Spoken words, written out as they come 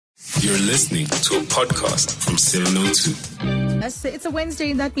You're listening to a podcast from 702. It's a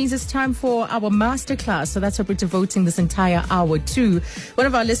Wednesday, and that means it's time for our masterclass. So that's what we're devoting this entire hour to. One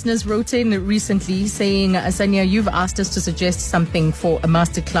of our listeners wrote in recently saying, Sanya, you've asked us to suggest something for a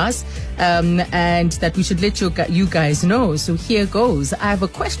masterclass, and that we should let you guys know. So here goes. I have a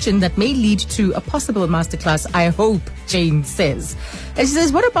question that may lead to a possible masterclass, I hope, Jane says. And she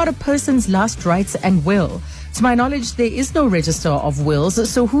says, what about a person's last rites and will? To my knowledge, there is no register of wills,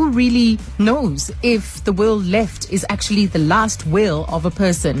 so who really knows if the will left is actually the last will of a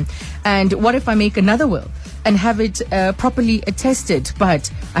person? And what if I make another will and have it properly attested,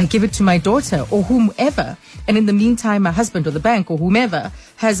 but I give it to my daughter or whomever, and in the meantime, my husband or the bank or whomever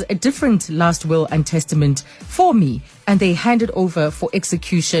has a different last will and testament for me, and they hand it over for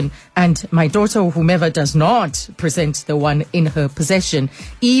execution, and my daughter or whomever does not present the one in her possession,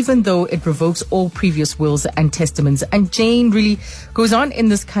 even though it revokes all previous wills and testaments. And Jane really goes on in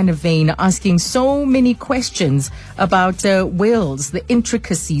this kind of vein, asking so many questions about wills, the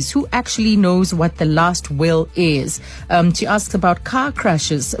intricacies, who actually knows what the last will is. She asks about car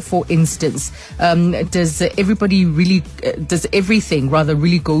crashes, for instance. Does everything rather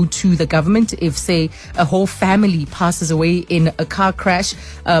really go to the government if, say, a whole family passes away in a car crash?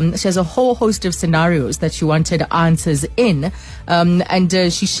 She has a whole host of scenarios that she wanted answers in, and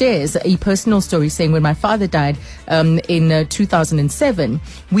she shares a personal story saying, when my father died in 2007,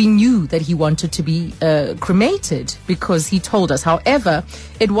 we knew that he wanted to be cremated because he told us. However,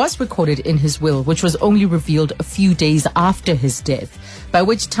 it was recorded in his will, which was only revealed a few days after his death, by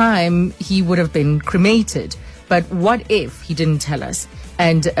which time he would have been cremated. But what if he didn't tell us?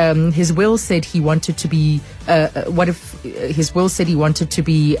 And his will said he wanted to be, what if his will said he wanted to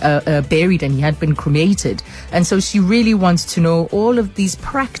be buried and he had been cremated? And so she really wants to know all of these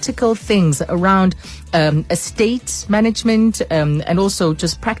practical things around estate management, and also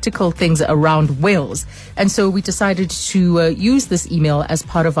just practical things around wills. And so we decided to use this email as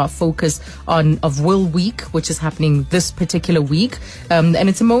part of our focus of Will Week, which is happening this particular week. And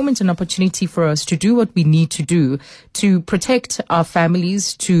it's a moment, an opportunity for us to do what we need to do to protect our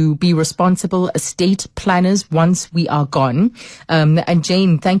families, to be responsible estate planners once we are gone. And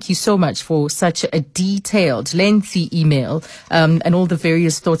Jane, thank you so much for such a detailed, lengthy email, and all the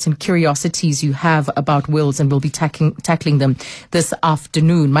various thoughts and curiosities you have about wills, and we'll be tackling them this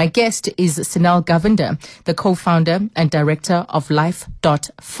afternoon. My guest is Sanal Govender, the co-founder and director of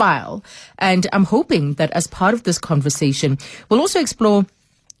Life.File. And I'm hoping that as part of this conversation, we'll also explore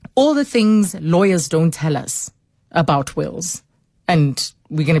all the things lawyers don't tell us about wills. And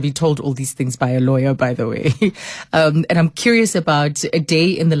we're going to be told all these things by a lawyer, by the way. And I'm curious about a day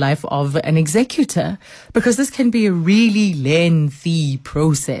in the life of an executor, because this can be a really lengthy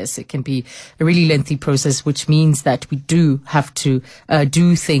process. It can be a really lengthy process, which means that we do have to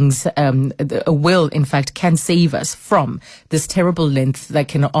do things. A will, in fact, can save us from this terrible length that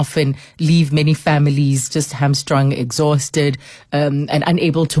can often leave many families just hamstrung, exhausted, and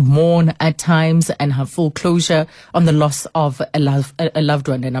unable to mourn at times and have full closure on the loss of a loved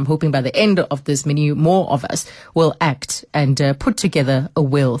one. And I'm hoping by the end of this, many more of us will act and put together a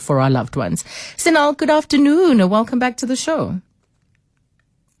will for our loved ones. Sanal, good afternoon. Welcome back to the show.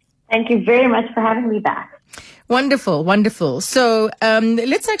 Thank you very much for having me back. Wonderful, wonderful. So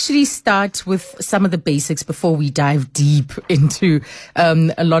let's actually start with some of the basics before we dive deep into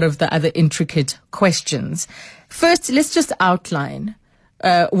a lot of the other intricate questions. First, let's just outline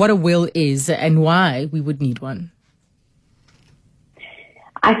what a will is and why we would need one.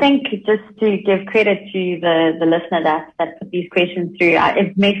 I think just to give credit to the listener that put these questions through,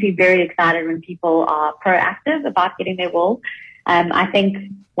 it makes me very excited when people are proactive about getting their will. I think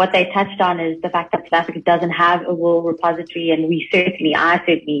what they touched on is the fact that South Africa doesn't have a will repository, and I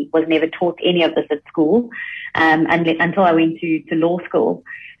certainly was never taught any of this at school until I went to law school.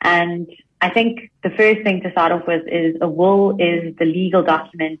 And I think the first thing to start off with is a will is the legal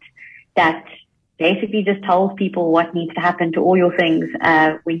document that basically just tells people what needs to happen to all your things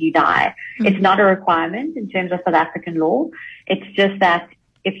when you die. Mm-hmm. It's not a requirement in terms of South African law. It's just that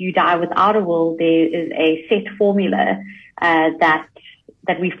if you die without a will, there is a set formula that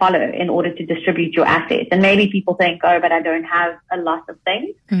we follow in order to distribute your assets. And maybe people think, oh, but I don't have a lot of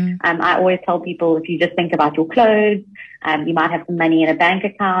things. Mm-hmm. I always tell people, if you just think about your clothes, you might have some money in a bank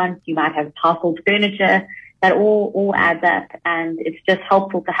account, you might have household furniture, that all adds up. And it's just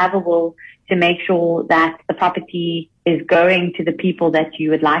helpful to have a will to make sure that the property is going to the people that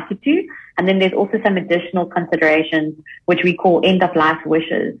you would like it to. And then there's also some additional considerations, which we call end-of-life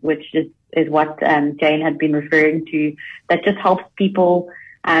wishes, which is what Jane had been referring to, that just helps people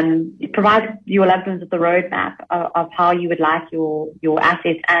It provides your loved ones with a roadmap of how you would like your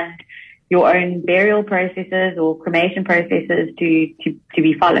assets and your own burial processes or cremation processes to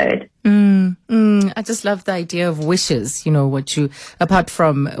be followed. I just love the idea of wishes, apart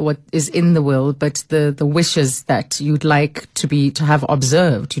from what is in the will, but the wishes that you'd like to have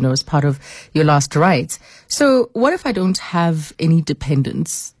observed, as part of your last rites. So what if I don't have any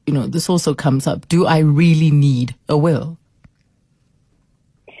dependents? This also comes up. Do I really need a will?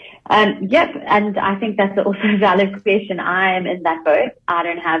 Yep, and I think that's also a valid question. I am in that boat. I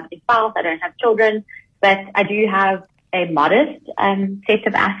don't have a spouse, I don't have children, but I do have a modest set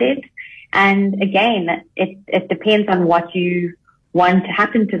of assets. And again, it depends on what you want to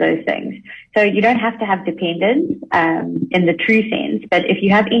happen to those things. So you don't have to have dependents in the true sense, but if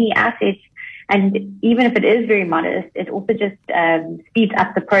you have any assets, and even if it is very modest, it also just speeds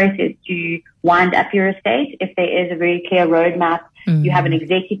up the process to wind up your estate. If there is a very clear roadmap, you have an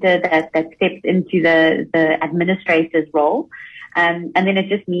executor that steps into the administrator's role. And then it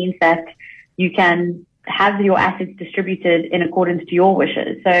just means that you can have your assets distributed in accordance to your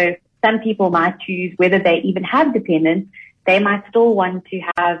wishes. So some people might choose, whether they even have dependents, they might still want to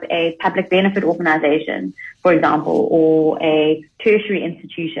have a public benefit organization, for example, or a tertiary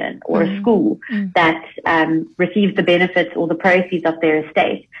institution or a school that receives the benefits or the proceeds of their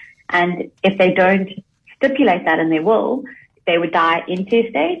estate. And if they don't stipulate that in their will, they would die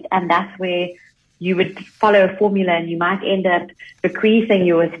intestate, and that's where you would follow a formula and you might end up bequeathing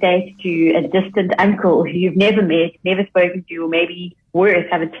your estate to a distant uncle who you've never met, never spoken to, or maybe worse,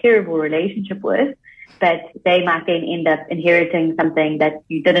 have a terrible relationship with. But they might then end up inheriting something that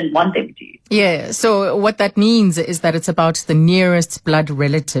you didn't want them to. Yeah, so what that means is that it's about the nearest blood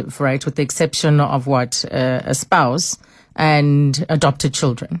relative, right, with the exception of a spouse and adopted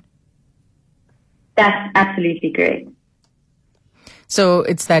children. That's absolutely correct. So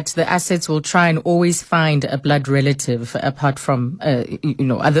it's that the assets will try and always find a blood relative apart from,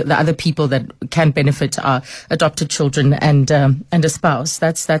 the other people that can benefit are adopted children and a spouse.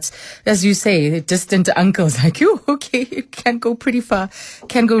 That's, as you say, distant uncles like you. Okay, it can go pretty far,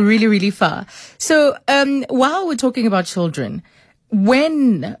 can go really, really far. So, while we're talking about children,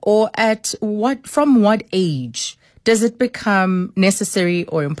 when or from what age does it become necessary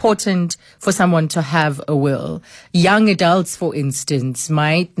or important for someone to have a will? Young adults, for instance,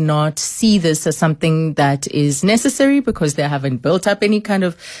 might not see this as something that is necessary because they haven't built up any kind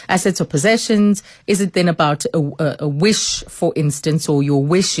of assets or possessions. Is it then about a wish, for instance, or your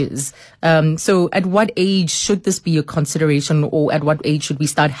wishes? So at what age should this be a consideration, or at what age should we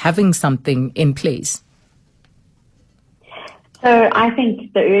start having something in place? So I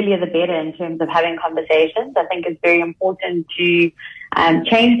think the earlier the better in terms of having conversations. I think it's very important to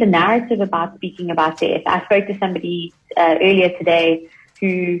change the narrative about speaking about death. I spoke to somebody earlier today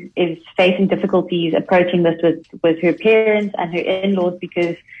who is facing difficulties approaching this with her parents and her in-laws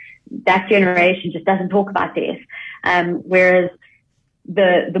because that generation just doesn't talk about death. Whereas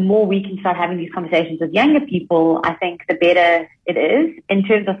the more we can start having these conversations with younger people, I think the better it is. In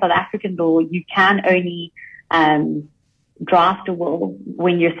terms of South African law, you can only draft a will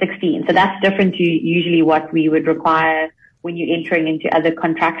when you're 16. So that's different to usually what we would require when you're entering into other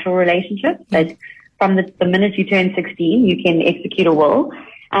contractual relationships. But from the minute you turn 16, you can execute a will.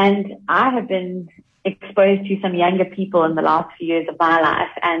 And I have been exposed to some younger people in the last few years of my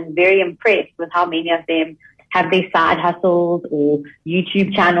life and very impressed with how many of them have their side hustles or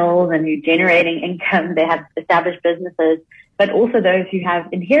YouTube channels and who are generating income. They have established businesses, but also those who have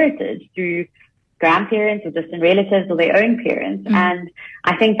inherited through grandparents or distant relatives or their own parents. And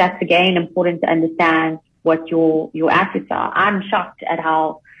I think that's, again, important to understand what your assets are. I'm shocked at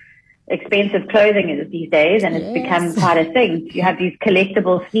how expensive clothing is these days, and it's become quite a thing. You have these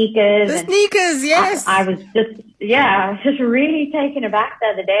collectible sneakers. The sneakers, yes. I was just really taken aback the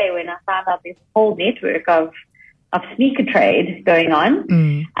other day when I found out this whole network of sneaker trade going on.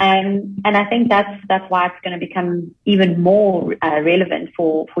 And I think that's why it's going to become even more relevant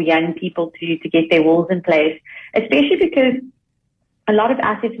for young people to get their wills in place, especially because a lot of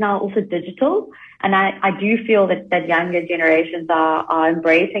assets now are also digital. And I do feel that younger generations are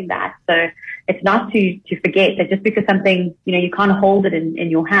embracing that. So it's not to forget that just because something, you can't hold it in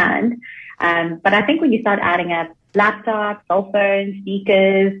your hand. But I think when you start adding up laptops, cell phones,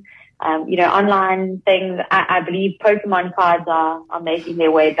 sneakers, online things, I believe Pokemon cards are making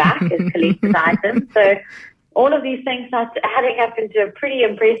their way back as collector's items. So all of these things start adding up into a pretty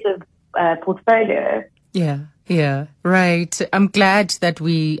impressive portfolio. Yeah. Yeah, right. I'm glad that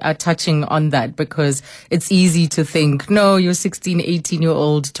we are touching on that, because it's easy to think, no, you're 16,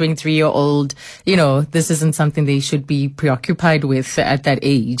 18-year-old, 23-year-old, this isn't something they should be preoccupied with at that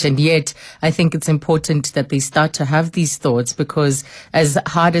age. And yet I think it's important that they start to have these thoughts, because as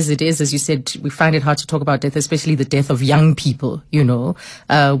hard as it is, as you said, we find it hard to talk about death, especially the death of young people,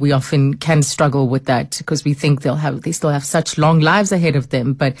 we often can struggle with that because we think they still have such long lives ahead of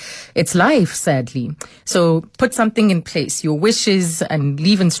them, but it's life, sadly. So put something in place, your wishes, and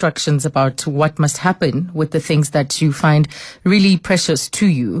leave instructions about what must happen with the things that you find really precious to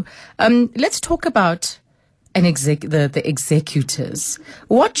you. Let's talk about the executors.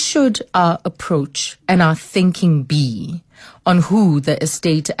 What should our approach and our thinking be on who the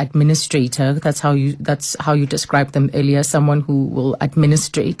estate administrator, that's how you described them earlier, someone who will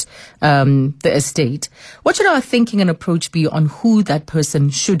administrate the estate. What should our thinking and approach be on who that person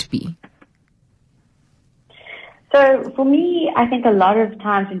should be? So for me, I think a lot of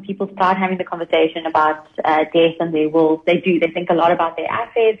times when people start having the conversation about death and their wills, they think a lot about their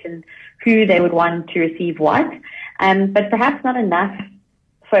assets and who they would want to receive what. But perhaps not enough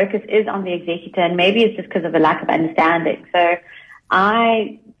focus is on the executor, and maybe it's just because of a lack of understanding. So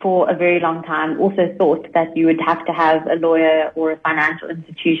I, for a very long time, also thought that you would have to have a lawyer or a financial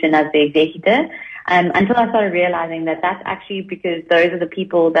institution as the executor. Until I started realizing that that's actually because those are the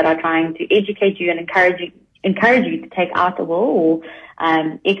people that are trying to educate you and encourage you to take out a will or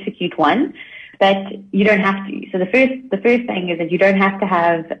execute one, but you don't have to. So the first thing is that you don't have to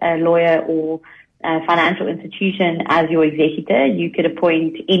have a lawyer or a financial institution as your executor. You could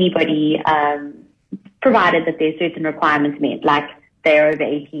appoint anybody, provided that there's certain requirements met, like they're over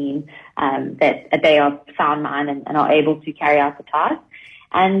 18, that they are sound mind and are able to carry out the task.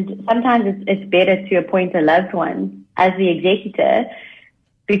 And sometimes it's better to appoint a loved one as the executor,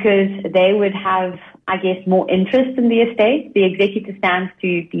 because they would have, I guess, more interest in the estate. The executor stands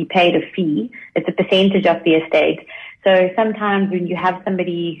to be paid a fee. It's a percentage of the estate. So sometimes when you have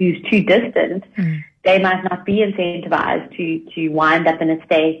somebody who's too distant, they might not be incentivized to wind up an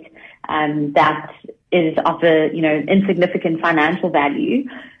estate that is of a, insignificant financial value.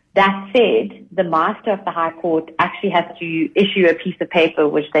 That said, the master of the High Court actually has to issue a piece of paper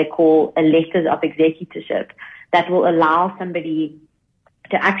which they call a letter of executorship that will allow somebody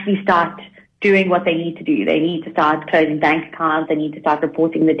to actually start doing what they need to do. They need to start closing bank accounts. They need to start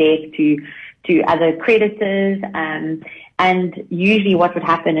reporting the debt to other creditors. And usually what would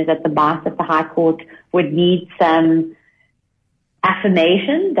happen is that the master of the High Court would need some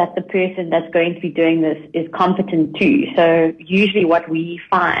affirmation that the person that's going to be doing this is competent too. So usually what we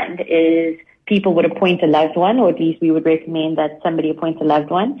find is people would appoint a loved one, or at least we would recommend that somebody appoints a loved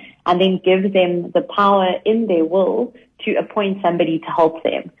one, and then give them the power in their will to appoint somebody to help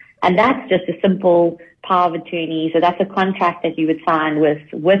them. And that's just a simple power of attorney. So that's a contract that you would sign with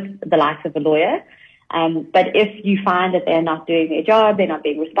the likes of a lawyer. But if you find that they're not doing their job, they're not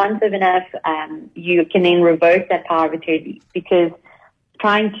being responsive enough, you can then revoke that power of attorney, because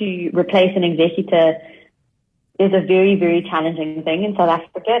trying to replace an executor is a very, very challenging thing in South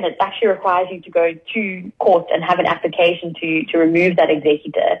Africa. And it actually requires you to go to court and have an application to remove that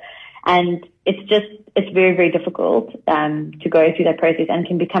executor. And it's very, very difficult to go through that process, and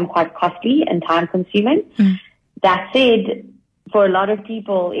can become quite costly and time consuming. That said, for a lot of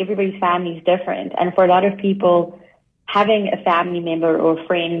people, everybody's family is different. And for a lot of people, having a family member or a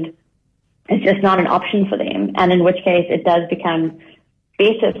friend is just not an option for them. And in which case it does become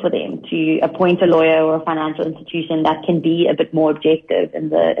better for them to appoint a lawyer or a financial institution that can be a bit more objective in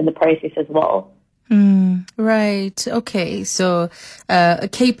the process as well. Right. Okay. So, a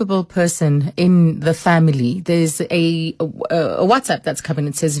capable person in the family. There's a WhatsApp that's coming.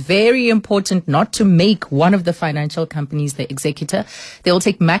 It says, very important not to make one of the financial companies the executor. They'll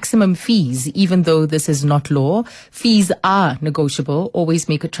take maximum fees, even though this is not law. Fees are negotiable. Always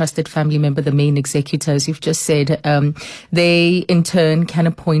make a trusted family member the main executor, as you've just said. They, in turn, can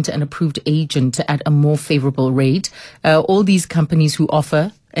appoint an approved agent at a more favorable rate. All these companies who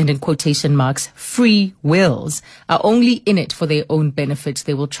offer, and in quotation marks, free wills, are only in it for their own benefit.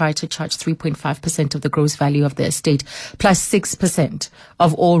 They will try to charge 3.5% of the gross value of the estate, plus 6%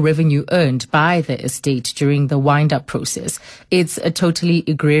 of all revenue earned by the estate during the wind-up process. It's a totally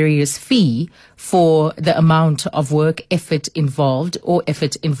egregious fee for the amount of work, effort involved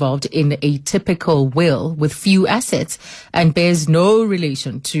in a typical will with few assets, and bears no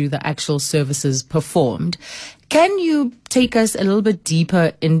relation to the actual services performed. Can you take us a little bit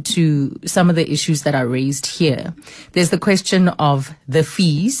deeper into some of the issues that are raised here? There's the question of the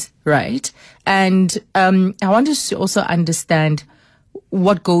fees, right? And I want us to also understand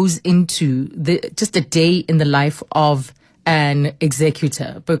what goes into just a day in the life of an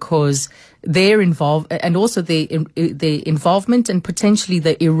executor, because they're involved, and also the involvement and potentially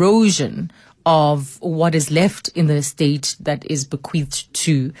the erosion of what is left in the estate that is bequeathed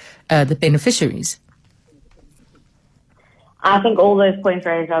to the beneficiaries. I think all those points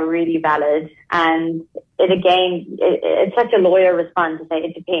raised are really valid, and it's such a lawyer response to say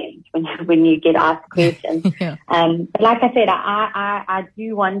it depends when you get asked questions. Yeah. But like I said, I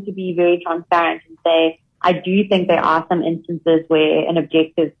do want to be very transparent and say I do think there are some instances where an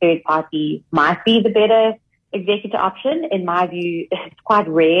objective third party might be the better executor option. In my view, it's quite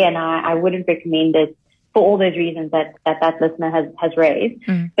rare, and I wouldn't recommend it for all those reasons that listener has raised.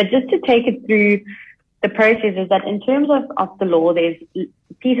 But just to take it through the process is that in terms of the law, there's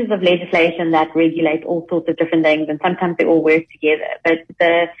pieces of legislation that regulate all sorts of different things, and sometimes they all work together. But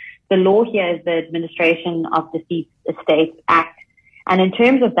the law here is the Administration of Deceased Estates Act. And in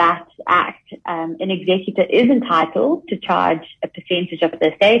terms of that act, an executor is entitled to charge a percentage of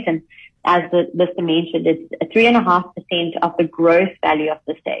the estate. And as the listener mentioned, it's 3.5% of the gross value of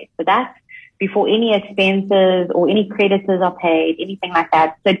the estate. So that's before any expenses or any creditors are paid, anything like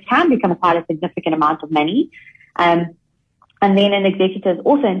that. So it can become quite a significant amount of money. And then an executor is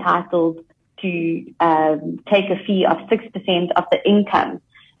also entitled to take a fee of 6% of the income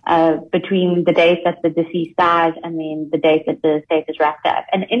between the date that the deceased dies and then the date that the estate is wrapped up.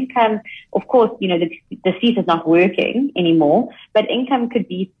 And income, of course, the deceased is not working anymore, but income could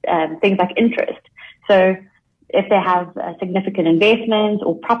be things like interest. So if they have a significant investment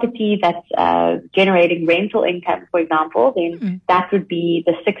or property that's generating rental income, for example, then that would be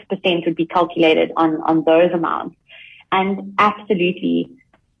the 6% would be calculated on those amounts. And absolutely,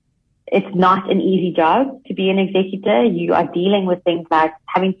 it's not an easy job to be an executor. You are dealing with things like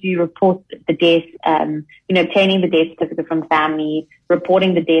having to report the death, obtaining the death certificate from family,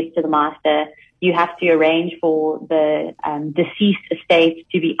 reporting the death to the master. You have to arrange for the deceased estate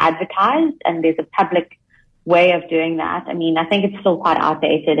to be advertised, and there's a public way of doing that. I mean, I think it's still quite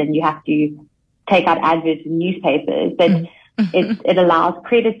outdated, and you have to take out adverts in newspapers, but it allows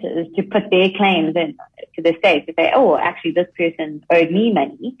creditors to put their claims in to the estate to say, oh, actually this person owed me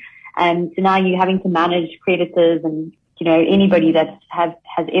money. And so now you're having to manage creditors, and anybody that has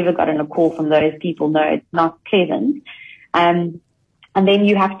ever gotten a call from those people know it's not pleasant. And then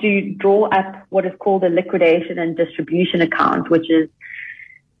you have to draw up what is called a liquidation and distribution account, which is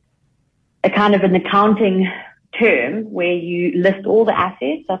a kind of an accounting term where you list all the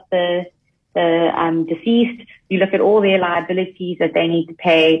assets of the deceased. You look at all their liabilities that they need to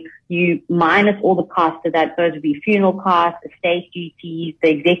pay. You minus all the costs, so that those would be funeral costs, estate duties, the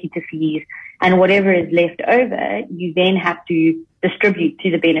executive fees, and whatever is left over, you then have to distribute to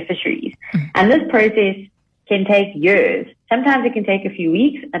the beneficiaries. And this process can take years. Sometimes it can take a few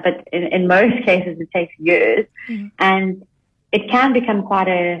weeks, but in most cases it takes years. And it can become quite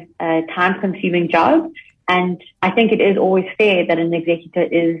a time-consuming job, and I think it is always fair that an executor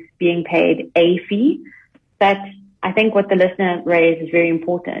is being paid a fee. But I think what the listener raised is very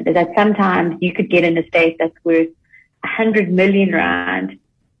important, is that sometimes you could get an estate that's worth 100 million rand,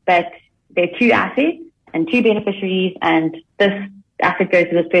 but there are two assets and two beneficiaries, and this asset goes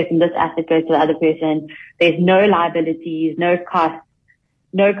to this person, this asset goes to the other person. There's no liabilities, no costs,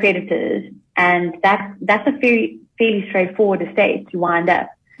 no creditors, and that's a fairly straightforward estate to wind up.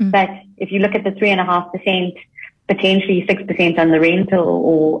 But if you look at the 3.5%, potentially 6% on the rental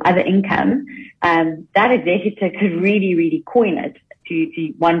or other income, that executor could really, really coin it,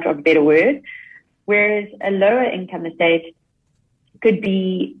 to want of a better word. Whereas a lower income estate could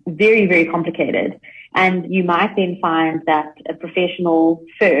be very, very complicated. And you might then find that a professional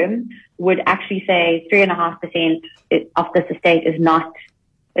firm would actually say 3.5% of this estate is not,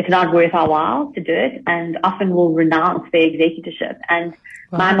 it's not worth our while to do it, and often will renounce their executorship. And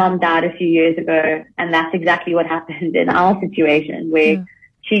my mom died a few years ago, and that's exactly what happened in our situation, where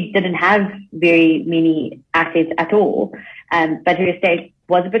she didn't have very many assets at all, but her estate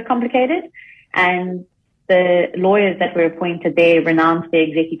was a bit complicated, and the lawyers that were appointed there renounced their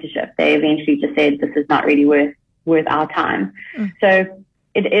executorship. They eventually just said, this is not really worth our time. So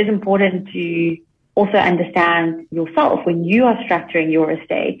it is important to also understand yourself when you are structuring your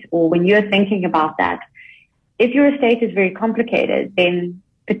estate, or when you're thinking about that. If your estate is very complicated, then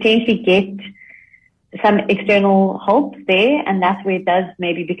potentially get some external help there, and that's where it does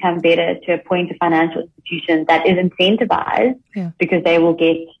maybe become better to appoint a financial institution that is incentivized, because they will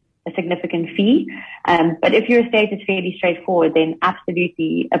get a significant fee. But if your estate is fairly straightforward, then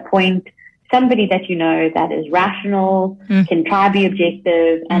absolutely appoint somebody that you know that is rational, can try be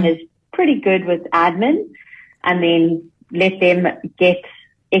objective, and is pretty good with admin, and then let them get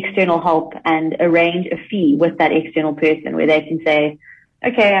external help and arrange a fee with that external person where they can say,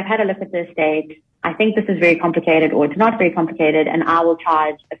 okay, I've had a look at the estate. I think this is very complicated or it's not very complicated, and I will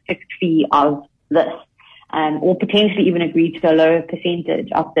charge a fixed fee of this. Or potentially even agree to a lower percentage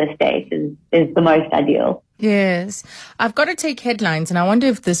of the estate is the most ideal. Yes. I've got to take headlines, and I wonder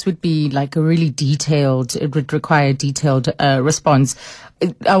if this would be like a really detailed, it would require a detailed response.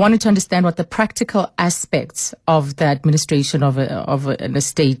 I wanted to understand what the practical aspects of the administration of an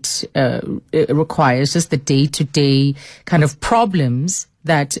estate requires, just the day-to-day kind of problems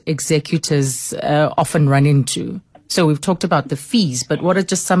that executors often run into. So we've talked about the fees, but what are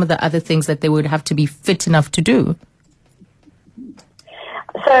just some of the other things that they would have to be fit enough to do?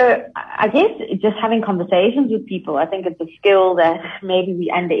 So I guess just having conversations with people, I think it's a skill that maybe we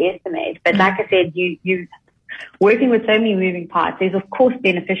underestimate. But like I said, you working with so many moving parts. There's of course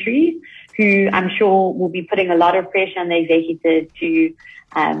beneficiaries who I'm sure will be putting a lot of pressure on the executor to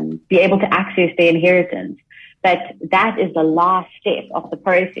be able to access their inheritance. But that is the last step of the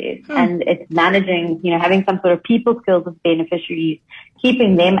process. And it's managing, having some sort of people skills with beneficiaries,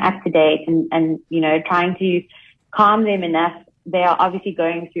 keeping them up to date and trying to calm them enough. They are obviously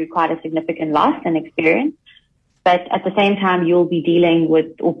going through quite a significant loss and experience. But at the same time, you'll be dealing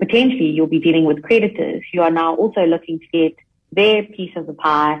with creditors who are now also looking to get their piece of the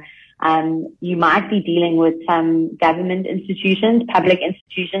pie. You might be dealing with some government institutions, public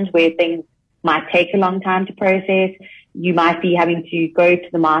institutions where things might take a long time to process. You might be having to go to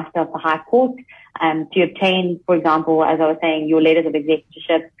the Master of the High Court to obtain, for example, as I was saying, your letters of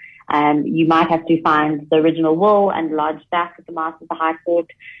executorship. You might have to find the original will and lodge that with the Master of the High Court.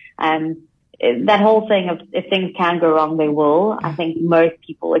 That whole thing of if things can go wrong, they will. I think most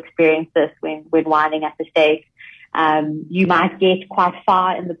people experience this when winding up the estate. You might get quite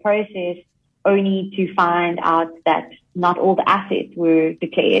far in the process only to find out that not all the assets were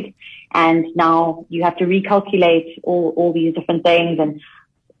declared. And now you have to recalculate all these different things and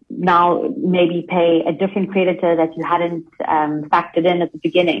now maybe pay a different creditor that you hadn't factored in at the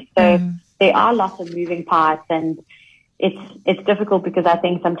beginning. So there are lots of moving parts, and it's difficult because I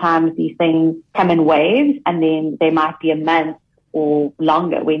think sometimes these things come in waves and then there might be a month or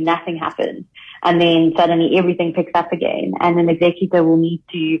longer where nothing happens. And then suddenly everything picks up again, and an executor will need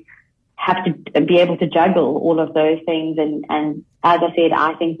to have to be able to juggle all of those things. And as I said,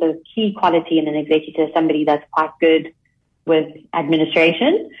 I think the key quality in an executor is somebody that's quite good with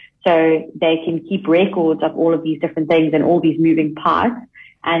administration, so they can keep records of all of these different things and all these moving parts,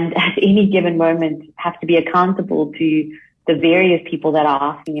 and at any given moment have to be accountable to the various people that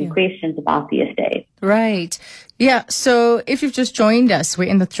are asking him questions about the estate. Right. Yeah. So if you've just joined us, we're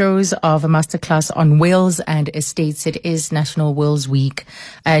in the throes of a masterclass on wills and estates. It is National Wills Week,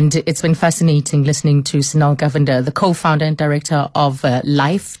 and it's been fascinating listening to Sanal Govender, the co-founder and director of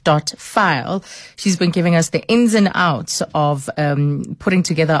Life.File. She's been giving us the ins and outs of putting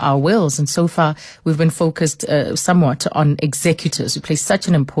together our wills. And so far, we've been focused somewhat on executors who play such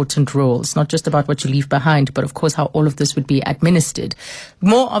an important role. It's not just about what you leave behind, but of course how all of this would be administered.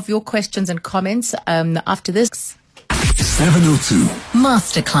 More of your questions and comments after this. 702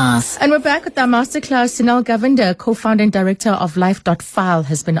 Masterclass. And we're back with our masterclass. Sanal Govender, co-founder and director of Life.File,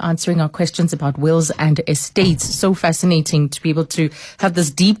 has been answering our questions about wills and estates. So fascinating to be able to have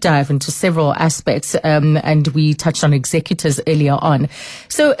this deep dive into several aspects. And we touched on executors earlier on.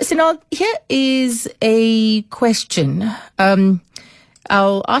 So, Sanal, here is a question.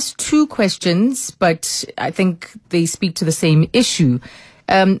 I'll ask two questions, but I think they speak to the same issue.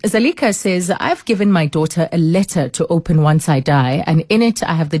 Zalika says, I've given my daughter a letter to open once I die, and in it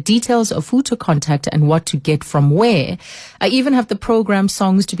I have the details of who to contact and what to get from where. I even have the program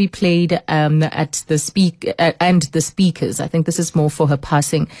songs to be played at the and the speakers. I think this is more for her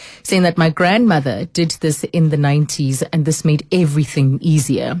passing, saying that my grandmother did this in the 90s and this made everything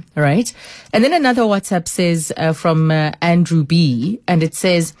easier. All right. And then another WhatsApp says from Andrew B, and it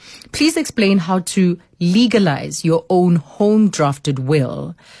says, please explain how to legalize your own home drafted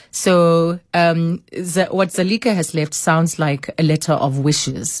will. So what Zalika has left sounds like a letter of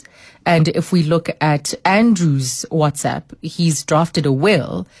wishes. And if we look at Andrew's WhatsApp, he's drafted a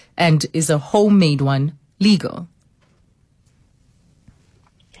will, and is a homemade one legal?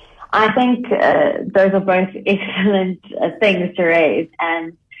 I think those are both excellent things to raise.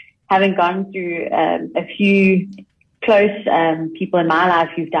 And having gone through a few close people in my life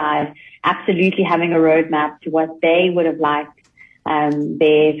who've died, absolutely having a roadmap to what they would have liked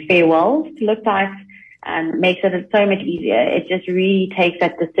their farewells to look like makes it so much easier. It just really takes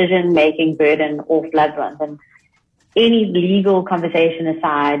that decision-making burden off loved ones. And any legal conversation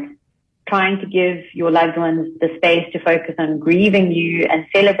aside, trying to give your loved ones the space to focus on grieving you and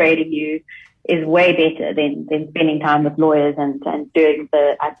celebrating you is way better than spending time with lawyers and doing the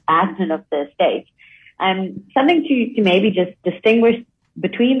admin of the estate. Something to maybe just distinguish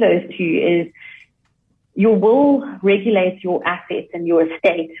between those two is your will regulates your assets and your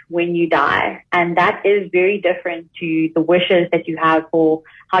estate when you die. And that is very different to the wishes that you have for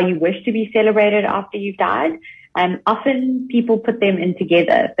how you wish to be celebrated after you've died. Often people put them in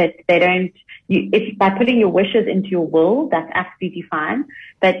together, but they don't. If by putting your wishes into your will, that's absolutely fine.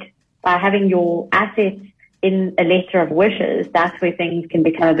 But by having your assets in a letter of wishes, that's where things can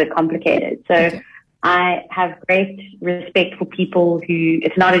become a bit complicated. So okay. I have great respect for people who,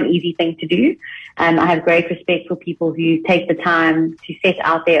 it's not an easy thing to do. I have great respect for people who take the time to set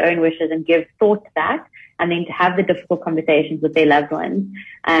out their own wishes and give thought to that, and then to have the difficult conversations with their loved ones.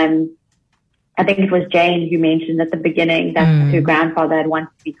 I think it was Jane who mentioned at the beginning that her grandfather had wanted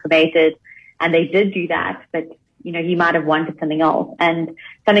to be cremated, and they did do that, but he might have wanted something else. And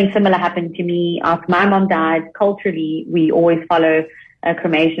something similar happened to me after my mom died. Culturally, we always follow a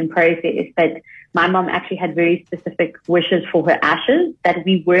cremation process, but my mom actually had very specific wishes for her ashes that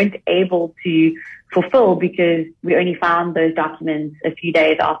we weren't able to fulfill because we only found those documents a few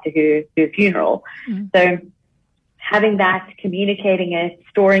days after her funeral. So having that, communicating it,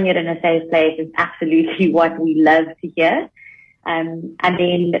 storing it in a safe place is absolutely what we love to hear. And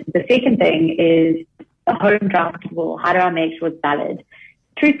then the second thing is a home drafted will. How do I make sure it's valid?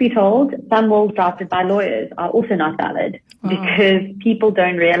 Truth be told, some wills drafted by lawyers are also not valid because people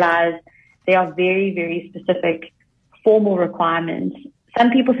don't realize there are very, very specific formal requirements.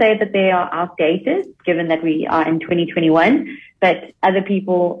 Some people say that they are outdated, given that we are in 2021, but other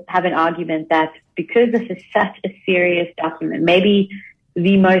people have an argument that because this is such a serious document, maybe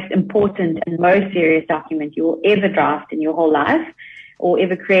the most important and most serious document you will ever draft in your whole life or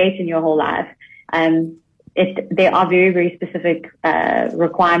ever create in your whole life, there are very, very specific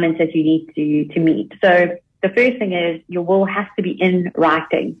requirements that you need to meet. So the first thing is your will has to be in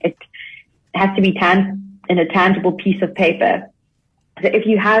writing. It has to be in a tangible piece of paper. So if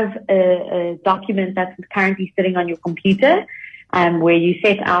you have a document that's currently sitting on your computer, where you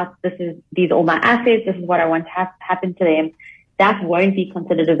set out, these are all my assets, this is what I want to happen to them, that won't be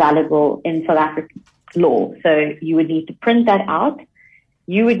considered a valid will in South African law. So you would need to print that out.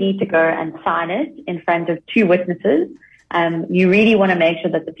 You would need to go and sign it in front of two witnesses. You really want to make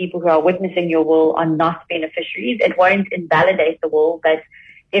sure that the people who are witnessing your will are not beneficiaries. It won't invalidate the will, but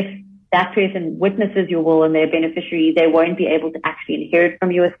if that person witnesses your will and they're beneficiary, they won't be able to actually inherit from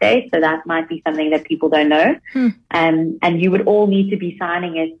your estate. So that might be something that people don't know. And you would all need to be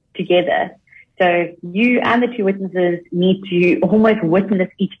signing it together. So you and the two witnesses need to almost witness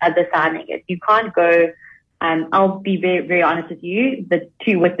each other signing it. You can't go, I'll be very, very honest with you. The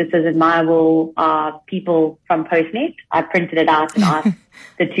two witnesses in my will are people from Postnet. I printed it out and asked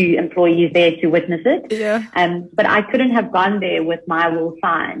the two employees there to witness it. Yeah. But I couldn't have gone there with my will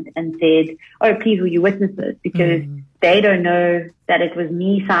signed and said, oh, please will you witness this? Because they don't know that it was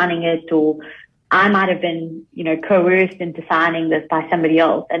me signing it, or I might have been, coerced into signing this by somebody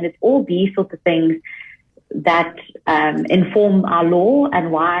else. And it's all these sorts of things that inform our law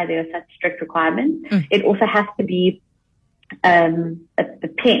and why there are such strict requirements. It also has to be a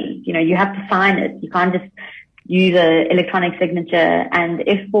pen. You have to sign it. You can't just use an electronic signature. And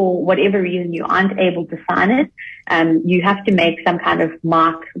if for whatever reason you aren't able to sign it, you have to make some kind of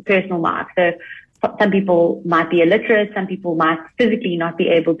mark, personal mark. So some people might be illiterate. Some people might physically not be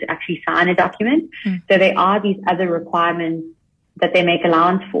able to actually sign a document. So there are these other requirements that they make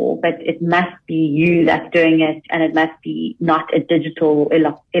allowance for, but it must be you that's doing it, and it must be not a digital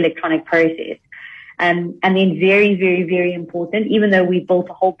electronic process. And then very, very, very important, even though we built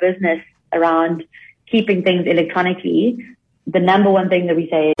a whole business around keeping things electronically, the number one thing that we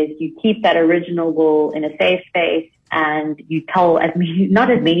say is you keep that original will in a safe space, and you tell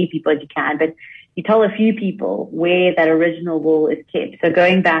not as many people as you can, but you tell a few people where that original will is kept. So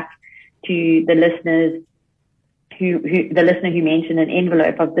going back to the listeners, the listener who mentioned an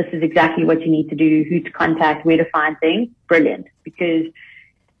envelope of this is exactly what you need to do, who to contact, where to find things, brilliant, because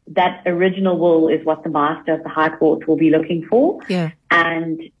that original will is what the master of the High Court will be looking for. Yeah.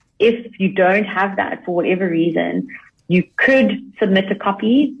 And if you don't have that for whatever reason, you could submit a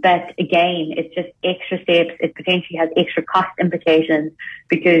copy, but again, it's just extra steps. It potentially has extra cost implications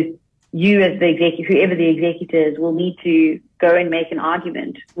because you as the executive, whoever the executor is, will need to go and make an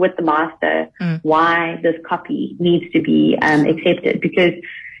argument with the master why this copy needs to be accepted, because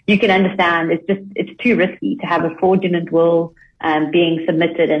you can understand it's too risky to have a fraudulent will being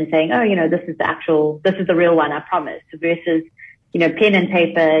submitted and saying, oh, this is the real one, I promise, versus pen and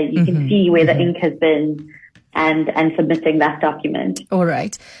paper, you can see where the ink has been, and submitting that document. All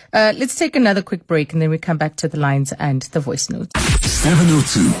right. Let's take another quick break and then we come back to the lines and the voice notes.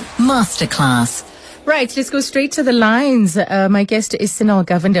 702 Masterclass. Right, let's go straight to the lines. My guest is Sanal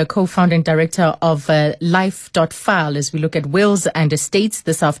Govender, co-founder and director of Life.file, as we look at wills and estates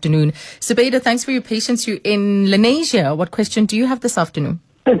this afternoon. Zubeida, thanks for your patience. You're in Lenasia. What question do you have this afternoon?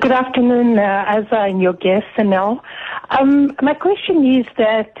 Good afternoon, Azza and your guest, Sanal. My question is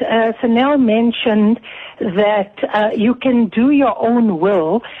that Sanal mentioned that you can do your own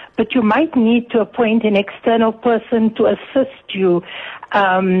will, but you might need to appoint an external person to assist you,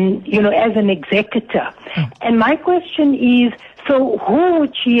 as an executor. And my question is, so who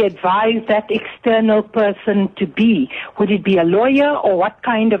would she advise that external person to be? Would it be a lawyer, or what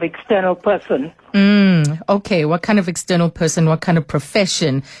kind of external person? Okay, what kind of external person, what kind of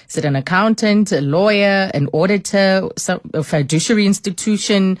profession? Is it an accountant, a lawyer, an auditor, a fiduciary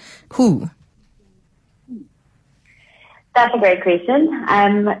institution? Who? That's a great question.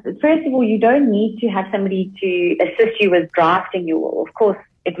 First of all, you don't need to have somebody to assist you with drafting your will. Of course,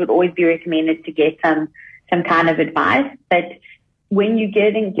 it would always be recommended to get some kind of advice, but when you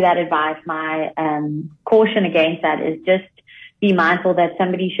get into that advice, my caution against that is just be mindful that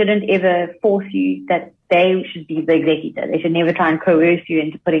somebody shouldn't ever force you that they should be the executor. They should never try and coerce you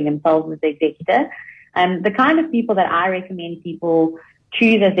into putting themselves as the executor. The kind of people that I recommend people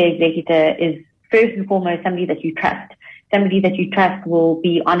choose as the executor is first and foremost somebody that you trust. Somebody that you trust will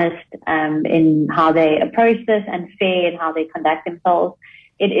be honest in how they approach this and fair in how they conduct themselves.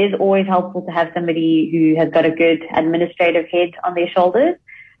 It is always helpful to have somebody who has got a good administrative head on their shoulders.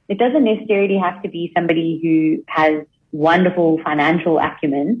 It doesn't necessarily have to be somebody who has wonderful financial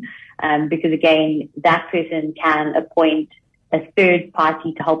acumen, because again, that person can appoint a third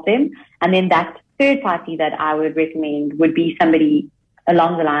party to help them. And then that third party that I would recommend would be somebody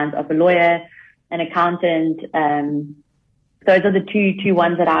along the lines of a lawyer, an accountant. Those are the two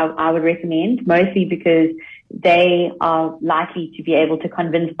ones that I would recommend, mostly because they are likely to be able to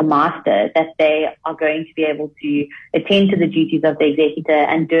convince the master that they are going to be able to attend to the duties of the executor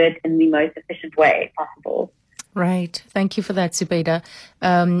and do it in the most efficient way possible. Right. Thank you for that, Zubeida.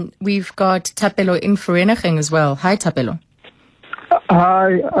 We've got Tapelo in Vereniging as well. Hi, Tapelo.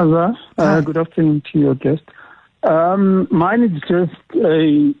 Hi, Azza. Good afternoon to your guest. Mine is just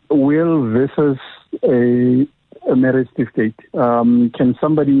a will versus a marriage estate. Can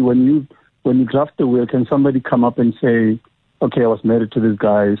somebody, when you draft the will, can somebody come up and say, okay, I was married to this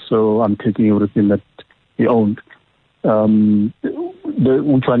guy, so I'm taking everything that he owned?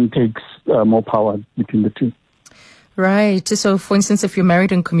 Which one takes more power between the two? Right. So, for instance, if you're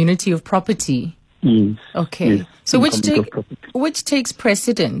married in community of property. Yes. Okay. Yes, so which takes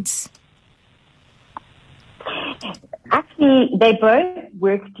precedence? Actually, they both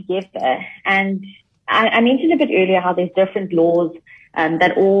work together. And I mentioned a bit earlier how there's different laws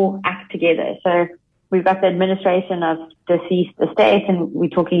that all act together. So we've got the administration of deceased estate, and we're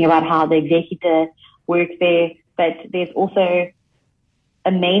talking about how the executor works there. But there's also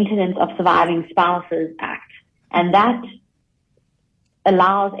a Maintenance of Surviving Spouses Act. And that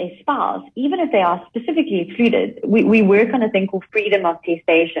allows a spouse, even if they are specifically excluded, we work on a thing called freedom of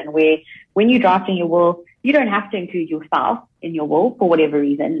testation, where when you're drafting your will, you don't have to include your spouse in your will for whatever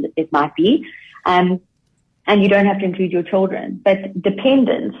reason it might be. And you don't have to include your children. But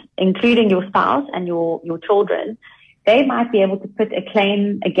dependents, including your spouse and your children, they might be able to put a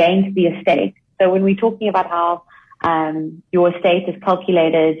claim against the estate. So when we're talking about how your estate is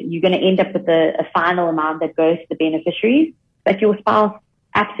calculated, you're going to end up with a final amount that goes to the beneficiaries. But your spouse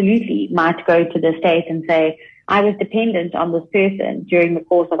absolutely might go to the estate and say, I was dependent on this person during the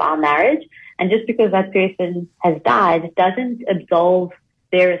course of our marriage. And just because that person has died doesn't absolve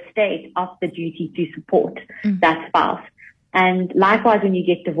their estate of the duty to support that spouse. And likewise, when you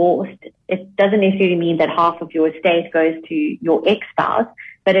get divorced, it doesn't necessarily mean that half of your estate goes to your ex-spouse,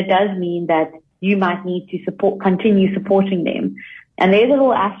 but it does mean that you might need to continue supporting them. And there's a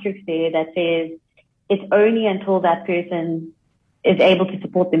little asterisk there that says it's only until that person is able to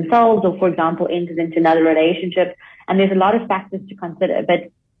support themselves or, for example, enters into another relationship. And there's a lot of factors to consider.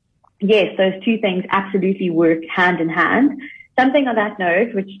 But yes, those two things absolutely work hand in hand. Something on that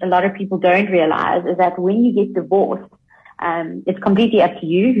note, which a lot of people don't realize, is that when you get divorced, it's completely up to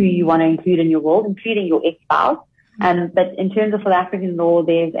you who you want to include in your will, including your ex-spouse. But in terms of South African law,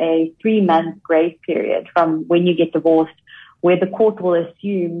 there's a 3-month grace period from when you get divorced, where the court will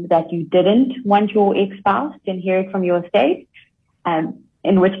assume that you didn't want your ex-spouse to inherit from your estate,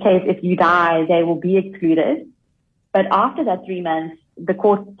 in which case, if you die, they will be excluded. But after that 3 months, the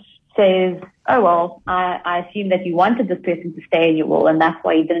court says, oh, well, I assume that you wanted this person to stay in your will and that's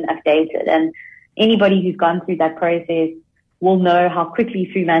why you didn't update it. And anybody who's gone through that process will know how quickly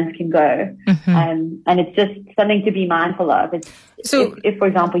 3 months can go. And it's just something to be mindful of. If, for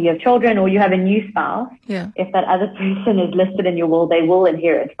example, you have children or you have a new spouse, if that other person is listed in your will, they will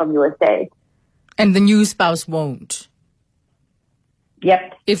inherit from your estate. And the new spouse won't?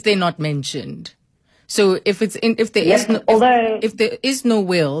 Yep. If they're not mentioned. So if there is no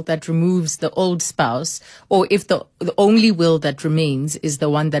will that removes the old spouse, or if the only will that remains is the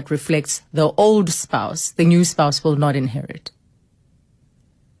one that reflects the old spouse, the new spouse will not inherit.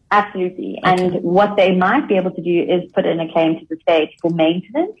 Absolutely. Okay. And what they might be able to do is put in a claim to the state for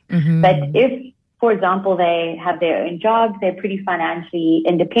maintenance. But if, for example, they have their own jobs, they're pretty financially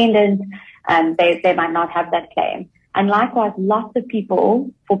independent, they might not have that claim. And likewise, lots of people,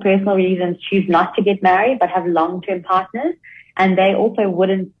 for personal reasons, choose not to get married but have long-term partners, and they also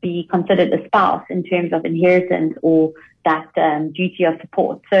wouldn't be considered a spouse in terms of inheritance or that duty of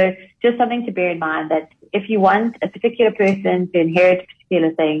support. So just something to bear in mind, that if you want a particular person to inherit a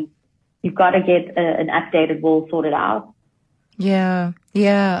particular thing, you've got to get an updated will sorted out. Yeah.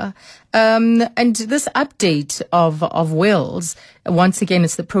 And this update of wills, once again,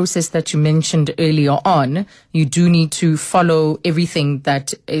 it's the process that you mentioned earlier on. You do need to follow everything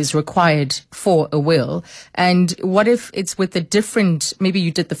that is required for a will. And what if it's with a different, maybe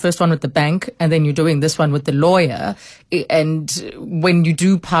you did the first one with the bank and then you're doing this one with the lawyer. And when you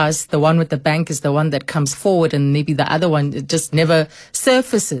do pass, the one with the bank is the one that comes forward and maybe the other one just never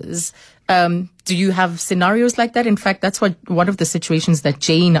surfaces. Do you have scenarios like that? In fact, that's one of the situations that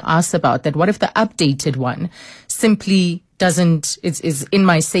Jane asked about, that what if the updated one simply is in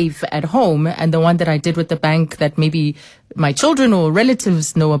my safe at home, and the one that I did with the bank that maybe my children or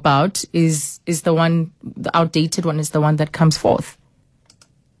relatives know about is the outdated one is the one that comes forth?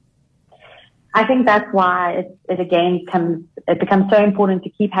 I think that's why it becomes so important to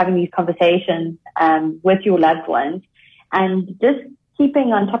keep having these conversations with your loved ones, and just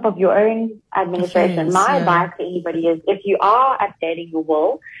keeping on top of your own administration. Yes, My advice to anybody is, if you are updating your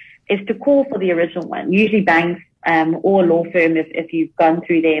will, is to call for the original one. Usually banks or a law firm, if you've gone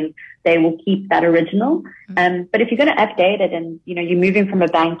through them, they will keep that original. But if you're going to update it and you're moving from a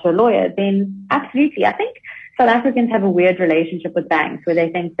bank to a lawyer, then absolutely. I think South Africans have a weird relationship with banks where they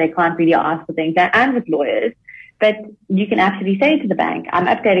think they can't really ask for things, and with lawyers. But you can actually say to the bank, I'm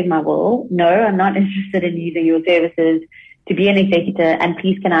updating my will. No, I'm not interested in using your services to be an executor, and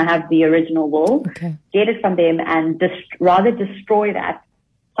please can I have the original will? Okay. Get it from them and rather destroy that,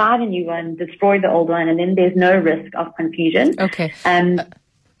 sign a new one, destroy the old one, and then there's no risk of confusion. Okay. And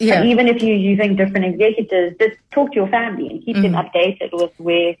even if you're using different executors, just talk to your family and keep them updated with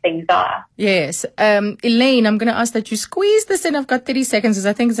where things are. Yes. Elaine, I'm going to ask that you squeeze this in. I've got 30 seconds because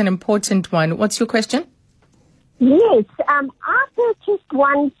I think it's an important one. What's your question? Yes. I purchased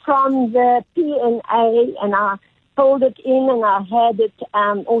one from the PNA and I filled it in and I had it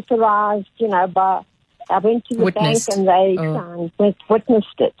authorized, I went to the bank and they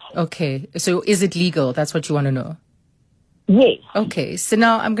witnessed it. Okay. So is it legal? That's what you want to know? Yes. Okay. So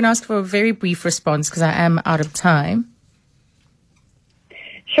now I'm going to ask for a very brief response because I am out of time.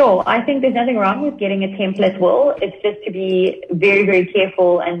 Sure. I think there's nothing wrong with getting a template will. It's just to be very, very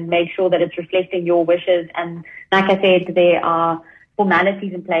careful and make sure that it's reflecting your wishes. And like I said, there are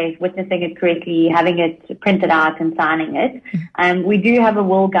formalities in place, witnessing it correctly, having it printed out and signing it. We do have a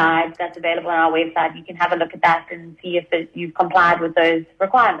will guide that's available on our website. You can have a look at that and see if you've complied with those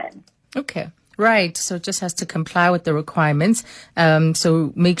requirements. Okay. Right. So it just has to comply with the requirements.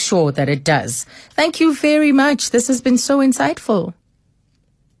 So make sure that it does. Thank you very much. This has been so insightful.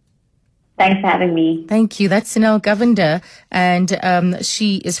 Thanks for having me. Thank you. That's Sanel Govender, and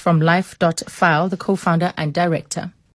she is from Life.File, the co-founder and director.